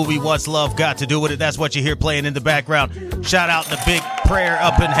the movie What's Love Got to Do With It. That's what you hear playing in the background. Shout out the big prayer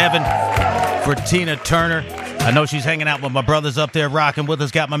up in heaven for Tina Turner. I know she's hanging out with my brothers up there rocking with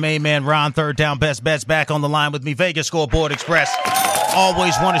us. Got my main man Ron, third down best bets, back on the line with me. Vegas Scoreboard Express.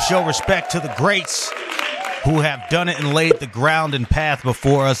 Always want to show respect to the greats who have done it and laid the ground and path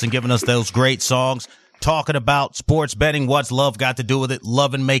before us and given us those great songs. Talking about sports betting, what's love got to do with it?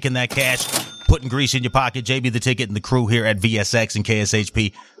 Loving making that cash, putting grease in your pocket. JB the Ticket and the crew here at VSX and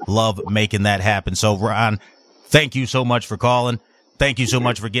KSHP love making that happen. So, Ron, thank you so much for calling. Thank you so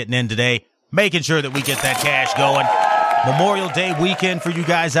much for getting in today, making sure that we get that cash going. Memorial Day weekend for you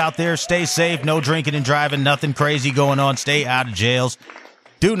guys out there. Stay safe. No drinking and driving. Nothing crazy going on. Stay out of jails.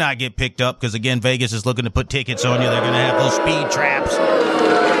 Do not get picked up because, again, Vegas is looking to put tickets on you. They're going to have those speed traps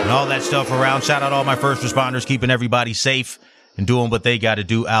and all that stuff around. Shout out all my first responders keeping everybody safe and doing what they got to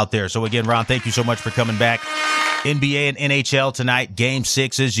do out there. So again, Ron, thank you so much for coming back. NBA and NHL tonight, game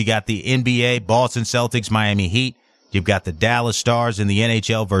 6s. You got the NBA, Boston Celtics, Miami Heat. You've got the Dallas Stars in the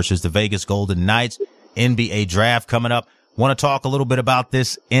NHL versus the Vegas Golden Knights. NBA draft coming up. Want to talk a little bit about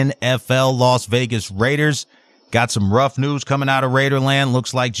this NFL Las Vegas Raiders. Got some rough news coming out of Raiderland.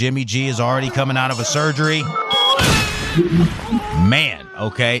 Looks like Jimmy G is already coming out of a surgery. Man,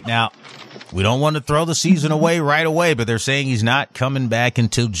 okay. Now, we don't want to throw the season away right away, but they're saying he's not coming back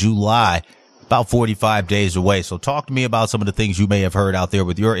until July, about 45 days away. So talk to me about some of the things you may have heard out there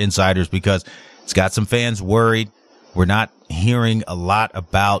with your insiders, because it's got some fans worried. We're not hearing a lot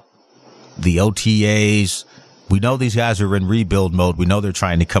about the OTAs. We know these guys are in rebuild mode. We know they're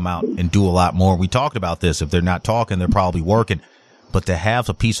trying to come out and do a lot more. We talked about this. If they're not talking, they're probably working. But to have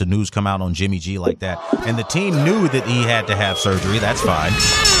a piece of news come out on Jimmy G like that, and the team knew that he had to have surgery, that's fine.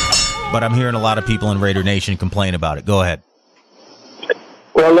 But I'm hearing a lot of people in Raider Nation complain about it. Go ahead.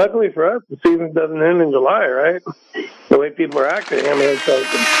 Well, luckily for us, the season doesn't end in July, right? The way people are acting. I mean,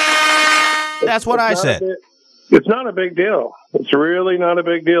 that's what I said. It's not a big deal. It's really not a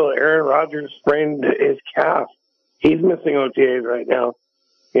big deal. Aaron Rodgers sprained his calf. He's missing OTAs right now.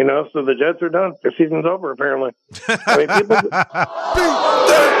 You know, so the Jets are done. Their season's over, apparently. I mean,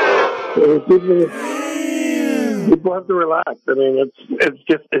 people have to relax. I mean,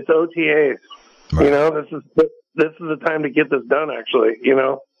 it's OTAs. Right. You know, this is the time to get this done, actually, you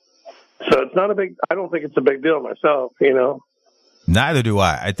know. So it's not I don't think it's a big deal myself, you know. Neither do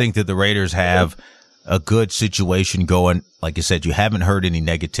I. I think that the Raiders have a good situation going. Like I said, you haven't heard any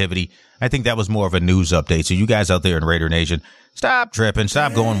negativity. I think that was more of a news update. So you guys out there in Raider Nation, stop tripping,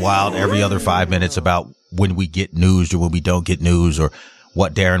 stop going wild every other 5 minutes about when we get news or when we don't get news, or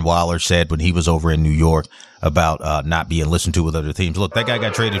what Darren Waller said when he was over in New York about not being listened to with other teams. Look, that guy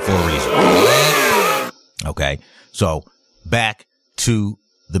got traded for a reason. Okay, so back to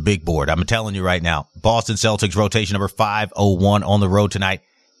the big board. I'm telling you right now, Boston Celtics rotation number 501 on the road tonight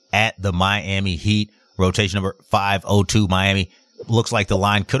at the Miami Heat. Rotation number 502 Miami. Looks like the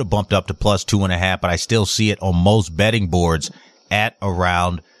line could have bumped up to plus 2.5, but I still see it on most betting boards at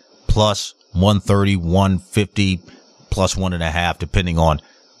around plus 130, 150, plus 1.5, depending on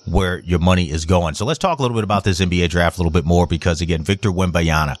where your money is going. So let's talk a little bit about this NBA draft a little bit more, because again, Victor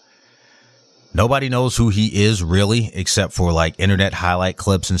Wembanyama, nobody knows who he is really, except for like internet highlight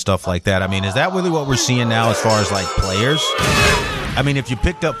clips and stuff like that. I mean, is that really what we're seeing now as far as like players? I mean, if you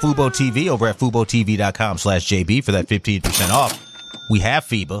picked up Fubo TV over at FuboTV.com/JB for that 15% off, we have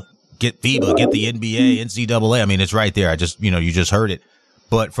FIBA. Get FIBA, get the NBA, NCAA. I mean, it's right there. You just heard it.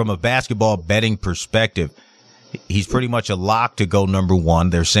 But from a basketball betting perspective, he's pretty much a lock to go number one.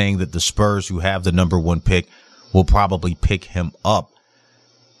 They're saying that the Spurs, who have the number one pick, will probably pick him up.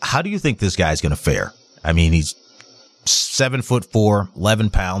 How do you think this guy's going to fare? I mean, he's 7'4", 11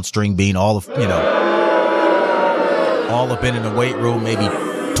 pounds, string bean, all have been in the weight room maybe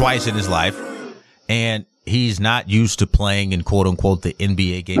twice in his life. And he's not used to playing in quote unquote the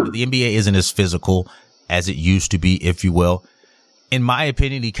NBA game. But the NBA isn't as physical as it used to be, if you will. In my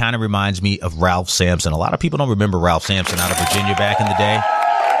opinion, he kind of reminds me of Ralph Sampson. A lot of people don't remember Ralph Sampson out of Virginia back in the day.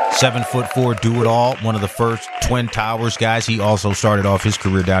 7'4", do-it-all, one of the first Twin Towers guys. He also started off his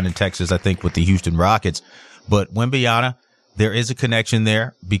career down in Texas, I think, with the Houston Rockets. But Wembanyama, there is a connection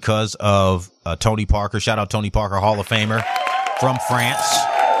there because of Tony Parker. Shout out Tony Parker, Hall of Famer from France,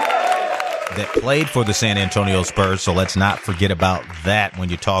 that played for the San Antonio Spurs. So let's not forget about that when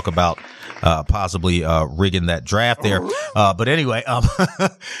you talk about possibly rigging that draft there. But anyway,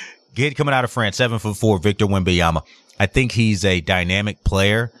 kid coming out of France, 7'4", Victor Wembanyama. I think he's a dynamic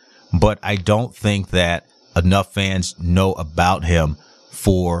player, but I don't think that enough fans know about him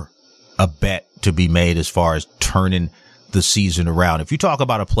for a bet to be made as far as turning the season around. If you talk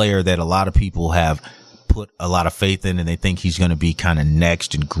about a player that a lot of people have put a lot of faith in and they think he's going to be kind of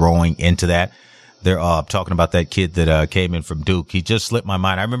next and growing into that, they're talking about that kid that came in from Duke. He just slipped my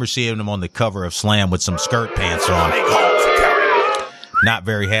mind. I remember seeing him on the cover of Slam with some skirt pants on. Not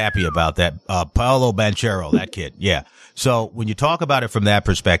very happy about that. Paolo Banchero, that kid. Yeah. So when you talk about it from that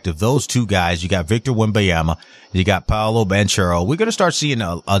perspective, those two guys, you got Victor Wembanyama, you got Paolo Banchero. We're going to start seeing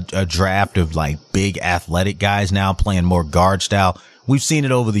a draft of like big athletic guys now playing more guard style. We've seen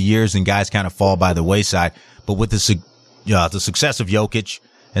it over the years and guys kind of fall by the wayside. But with the success of Jokic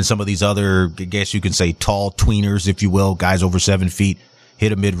and some of these other, I guess you can say tall tweeners, if you will, guys over 7 feet,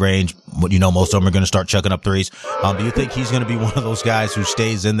 hit a mid-range. You know, most of them are going to start chucking up threes. Do you think he's going to be one of those guys who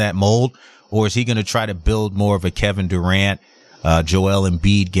stays in that mold? Or is he going to try to build more of a Kevin Durant, Joel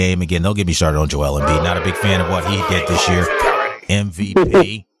Embiid game? Again, don't get me started on Joel Embiid. Not a big fan of what he did this year.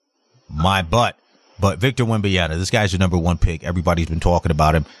 MVP, my butt. But Victor Wembanyama, this guy's your number one pick. Everybody's been talking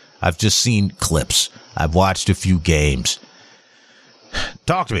about him. I've just seen clips. I've watched a few games.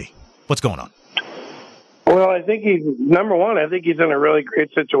 Talk to me. What's going on? Well, I think he's number one. I think he's in a really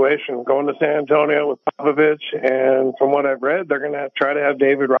great situation going to San Antonio with Popovich. And from what I've read, they're going to try to have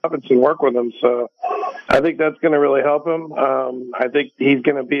David Robinson work with him. So I think that's going to really help him. I think he's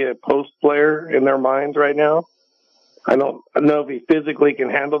going to be a post player in their minds right now. I don't know if he physically can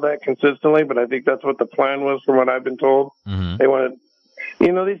handle that consistently, but I think that's what the plan was from what I've been told. Mm-hmm. They wanted,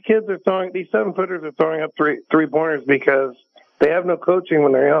 these kids are throwing, these 7-footers are throwing up three-pointers because they have no coaching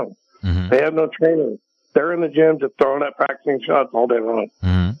when they're young. Mm-hmm. They have no training. They're in the gym just throwing up practicing shots all day long.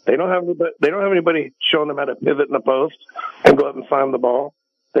 Mm-hmm. They don't have anybody showing them how to pivot in the post and go up and slam the ball.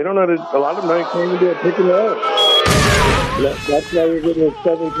 They don't know a lot of them don't even do a pick and roll. That's why you're getting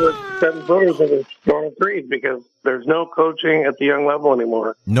 7-footers and they're throwing threes, because there's no coaching at the young level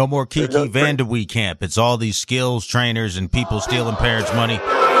anymore. No more Kiki Vanderwee camp. It's all these skills trainers and people stealing parents' money,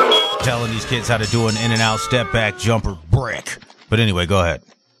 telling these kids how to do an in and out step back jumper brick. But anyway, go ahead.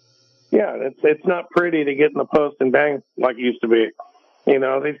 Yeah, it's not pretty to get in the post and bang like it used to be.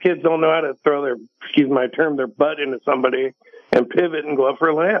 These kids don't know how to throw their butt into somebody and pivot and go up for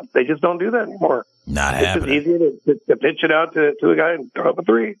a layup. They just don't do that anymore. Not happening. It's easier to pitch it out to a guy and throw up a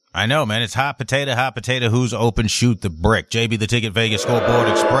three. I know, man. It's hot potato. Who's open? Shoot the brick. JB the Ticket, Vegas Scoreboard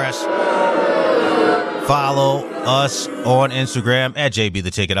Express. Follow us on Instagram at JB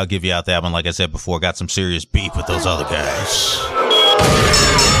the Ticket. I'll give you out that one. Like I said before, got some serious beef with those other guys.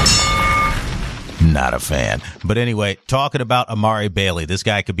 Not a fan. But anyway, talking about Amari Bailey, this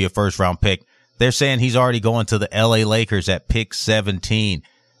guy could be a first-round pick. They're saying he's already going to the L.A. Lakers at pick 17.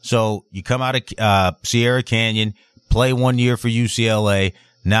 So you come out of Sierra Canyon, play 1 year for UCLA.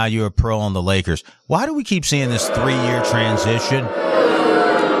 Now you're a pro on the Lakers. Why do we keep seeing this 3-year transition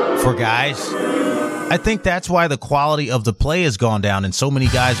for guys? I think that's why the quality of the play has gone down, and so many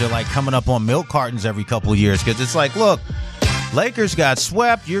guys are like coming up on milk cartons every couple of years, because it's like, look, Lakers got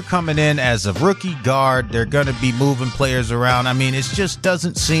swept. You're coming in as a rookie guard. They're going to be moving players around. I mean, it just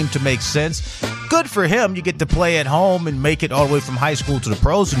doesn't seem to make sense. Good for him. You get to play at home and make it all the way from high school to the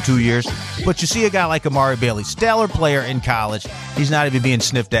pros in 2 years. But you see a guy like Amari Bailey, stellar player in college. He's not even being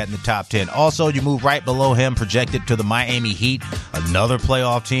sniffed at in the top 10. Also, you move right below him, projected to the Miami Heat, another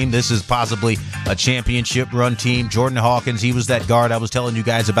playoff team. This is possibly a championship run team. Jordan Hawkins, he was that guard I was telling you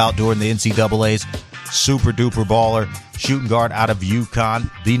guys about during the NCAAs. Super duper baller, shooting guard out of UConn,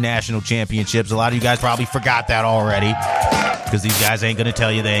 the national championships. A lot of you guys probably forgot that already, because these guys ain't going to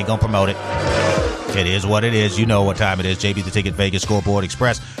tell you, they ain't going to promote it. It is what it is. You know what time it is. JB the Ticket, Vegas Scoreboard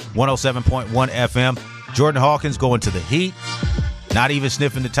Express, 107.1 FM. Jordan Hawkins going to the Heat, not even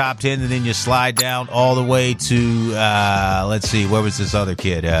sniffing the top 10, and then you slide down all the way to, let's see, where was this other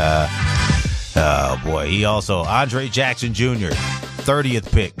kid? Oh, boy. He also, Andre Jackson Jr.,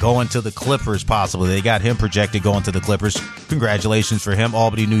 30th pick, going to the Clippers possibly. They got him projected going to the Clippers. Congratulations for him.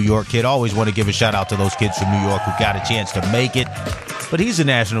 Albany, New York kid. Always want to give a shout out to those kids from New York who got a chance to make it. But he's a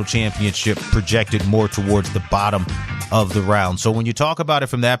national championship projected more towards the bottom of the round. So when you talk about it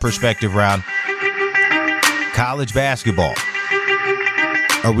from that perspective, round, college basketball,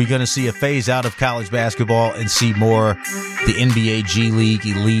 are we going to see a phase out of college basketball and see more the NBA G League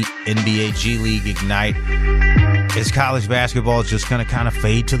Elite, NBA G League Ignite? Is college basketball just going to kind of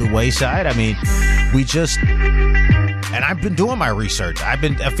fade to the wayside? I mean, and I've been doing my research. I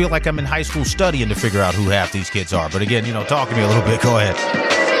feel like I'm in high school studying to figure out who half these kids are. But again, talk to me a little bit. Go ahead.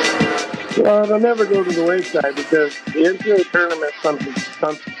 Well, they'll never go to the wayside, because the NCAA tournament is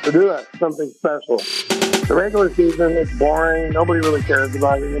something special. The regular season is boring. Nobody really cares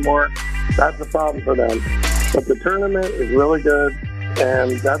about it anymore. That's a problem for them. But the tournament is really good,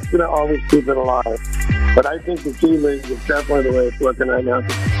 and that's going to always keep it alive. But I think the G League is definitely the way it's looking right now.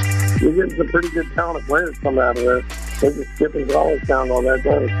 You're getting some pretty good talented players coming out of there. They're just skipping college down all that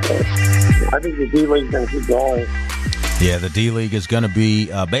time. So I think the D League's going to keep going. Yeah, the D League is going to be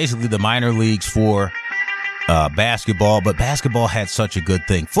basically the minor leagues for basketball, but basketball had such a good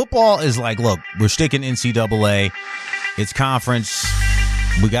thing. Football is like, look, we're sticking NCAA. It's conference.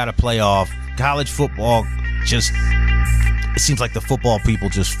 We got a playoff. College football just... It seems like the football people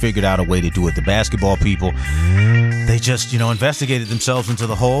just figured out a way to do it. The basketball people, they just, investigated themselves into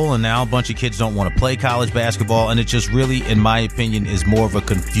the hole, and now a bunch of kids don't want to play college basketball, and it just really, in my opinion, is more of a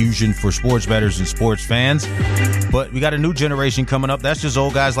confusion for sports bettors and sports fans. But we got a new generation coming up. That's just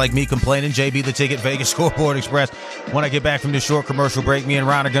old guys like me complaining. JB the Ticket, Vegas Scoreboard Express. When I get back from this short commercial break, me and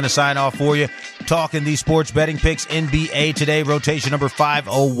Ron are going to sign off for you. Talking these sports betting picks. NBA today, rotation number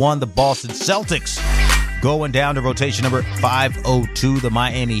 501, the Boston Celtics. Going down to rotation number 502, the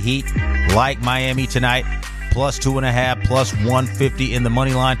Miami Heat. like Miami tonight. Plus 2.5, plus 150 in the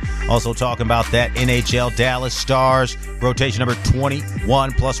money line. Also talking about that NHL Dallas Stars rotation number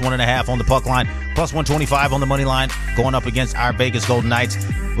 21, plus 1.5 on the puck line, plus 125 on the money line, going up against our Vegas Golden Knights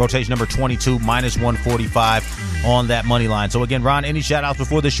rotation number 22, minus 145 on that money line. So again, Ron, any shout outs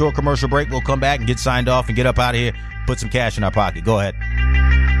before this short commercial break? We'll come back and get signed off and get up out of here, put some cash in our pocket. Go ahead.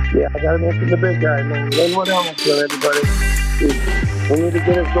 Yeah, I got to mention the big guy, man. Then what else for everybody? We need to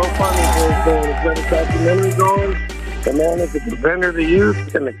get his GoFundMe page going. Let's get a documentary going. The man is a defender of the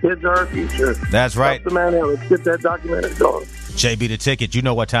youth, and the kids are our future. That's right. Help the man out. Let's get that documentary going. JB the Ticket, you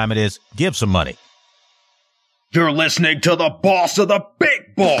know what time it is. Give some money. You're listening to the boss of the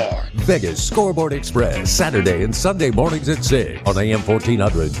big board. Vegas Scoreboard Express, Saturday and Sunday mornings at 6 on AM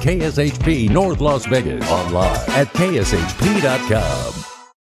 1400 KSHP North Las Vegas. Online at kshp.com.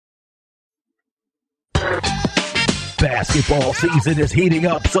 Basketball season is heating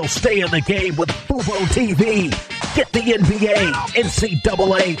up, so stay in the game with Fubo TV. Get the NBA,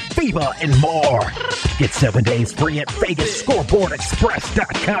 NCAA, FIBA, and more. Get 7 days free at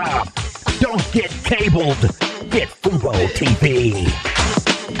VegasScoreboardExpress.com. Don't get cabled. Get Fubo TV.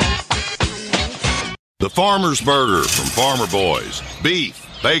 The Farmer's Burger from Farmer Boys. Beef,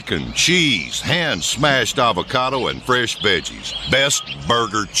 bacon, cheese, hand-smashed avocado, and fresh veggies. Best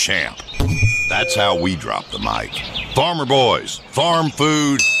burger champ. That's how we drop the mic. Farmer Boys. Farm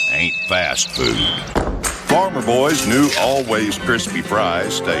food ain't fast food. Farmer Boys' new always crispy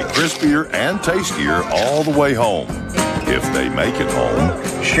fries stay crispier and tastier all the way home. If they make it home.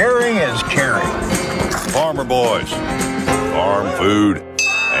 Sharing is caring. Farmer Boys. Farm food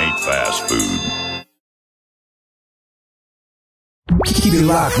ain't fast food. Keep it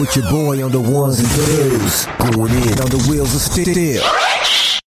locked with your boy on the ones and twos. Going in on the wheels of steel.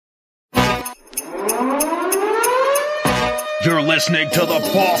 You're listening to the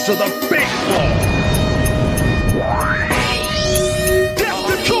boss of the big board.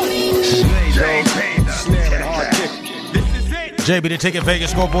 JB the Ticket,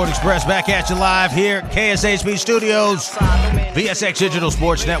 Vegas Scoreboard Express, back at you live here, KSHP Studios, VSX Digital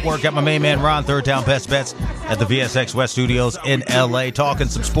Sports Network. Got my main man Ron, Third Down Best Bets at the VSX West Studios in LA, talking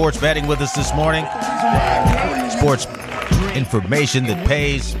some sports betting with us this morning. Sports information that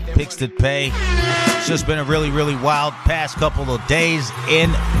pays, picks that pay. It's just been a really, really wild past couple of days in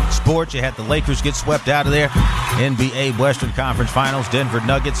sports. You had the Lakers get swept out of there. NBA Western Conference Finals. Denver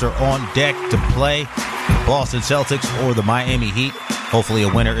Nuggets are on deck to play Boston Celtics or the Miami Heat. Hopefully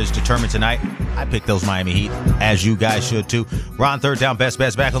a winner is determined tonight. I picked those Miami Heat, as you guys should too. Ron, Third Down Best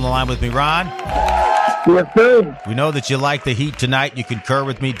Bets, back on the line with me. Ron? Yes, sir. We know that you like the Heat tonight. You concur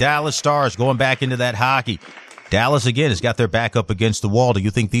with me. Dallas Stars going back into that hockey. Dallas, again, has got their back up against the wall. Do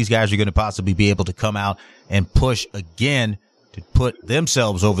you think these guys are going to possibly be able to come out and push again to put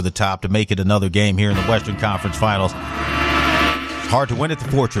themselves over the top to make it another game here in the Western Conference Finals? It's hard to win at the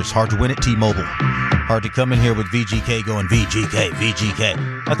Fortress, hard to win at T-Mobile, hard to come in here with VGK going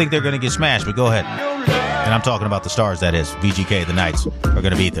VGK. I think they're going to get smashed, but go ahead. And I'm talking about the Stars, that is. VGK, the Knights, are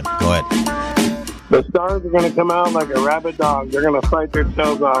going to beat them. Go ahead. The Stars are going to come out like a rabid dog. They're going to fight their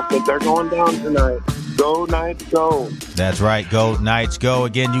tails off, but they're going down tonight. Go Knights, go. That's right. Go Knights, go.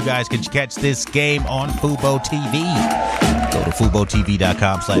 Again, you guys can catch this game on Fubo TV. Go to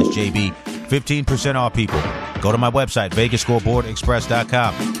FuboTV.com/JB. 15% off, people. Go to my website,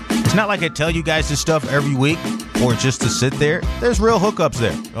 VegasScoreboardExpress.com. It's not like I tell you guys this stuff every week or just to sit there. There's real hookups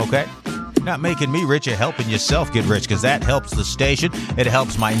there, okay? You're not making me rich, you're helping yourself get rich, because that helps the station. It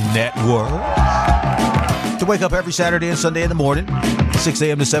helps my network. To wake up every Saturday and Sunday in the morning, 6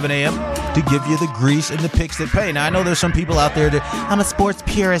 a.m. to 7 a.m., to give you the grease and the picks that pay. Now, I know there's some people out there that, I'm a sports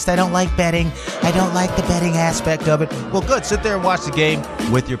purist, I don't like betting, I don't like the betting aspect of it. Well, good, sit there and watch the game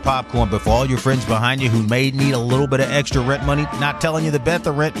with your popcorn. But for all your friends behind you who may need a little bit of extra rent money, not telling you to bet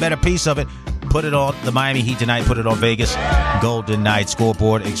the rent, bet a piece of it, put it on the Miami Heat tonight, put it on Vegas Golden Knights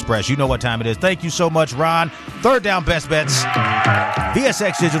Scoreboard Express. You know what time it is. Thank you so much, Ron. Third Down Best Bets,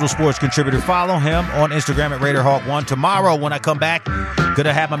 VSX Digital Sports contributor. Follow him on Instagram at RaiderHawk1. Tomorrow when I come back,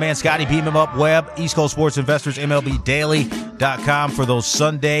 gonna have my man Scotty beam him up web, East Coast Sports Investors, MLBDaily.com for those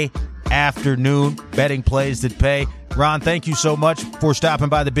Sunday afternoon betting plays that pay. Ron, thank you so much for stopping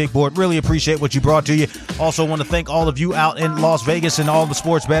by the big board. Really appreciate what you brought to you. Also want to thank all of you out in Las Vegas and all the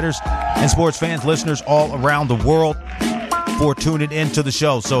sports bettors and sports fans, listeners all around the world for tuning into the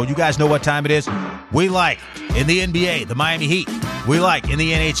show. So you guys know what time it is. We like in the NBA, the Miami Heat. We like in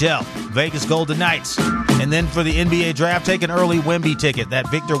the NHL, Vegas Golden Knights. And then for the NBA draft, take an early Wemby ticket, that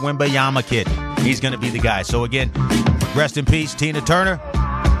Victor Wembanyama kid. He's going to be the guy. So again, rest in peace, Tina Turner.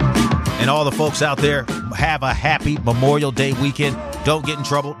 And all the folks out there, have a happy Memorial Day weekend. Don't get in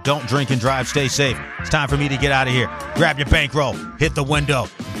trouble. Don't drink and drive. Stay safe. It's time for me to get out of here. Grab your bankroll. Hit the window.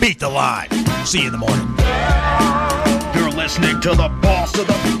 Beat the line. See you in the morning. You're listening to the boss of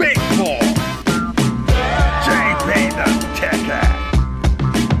the big ball, JP the Ticket.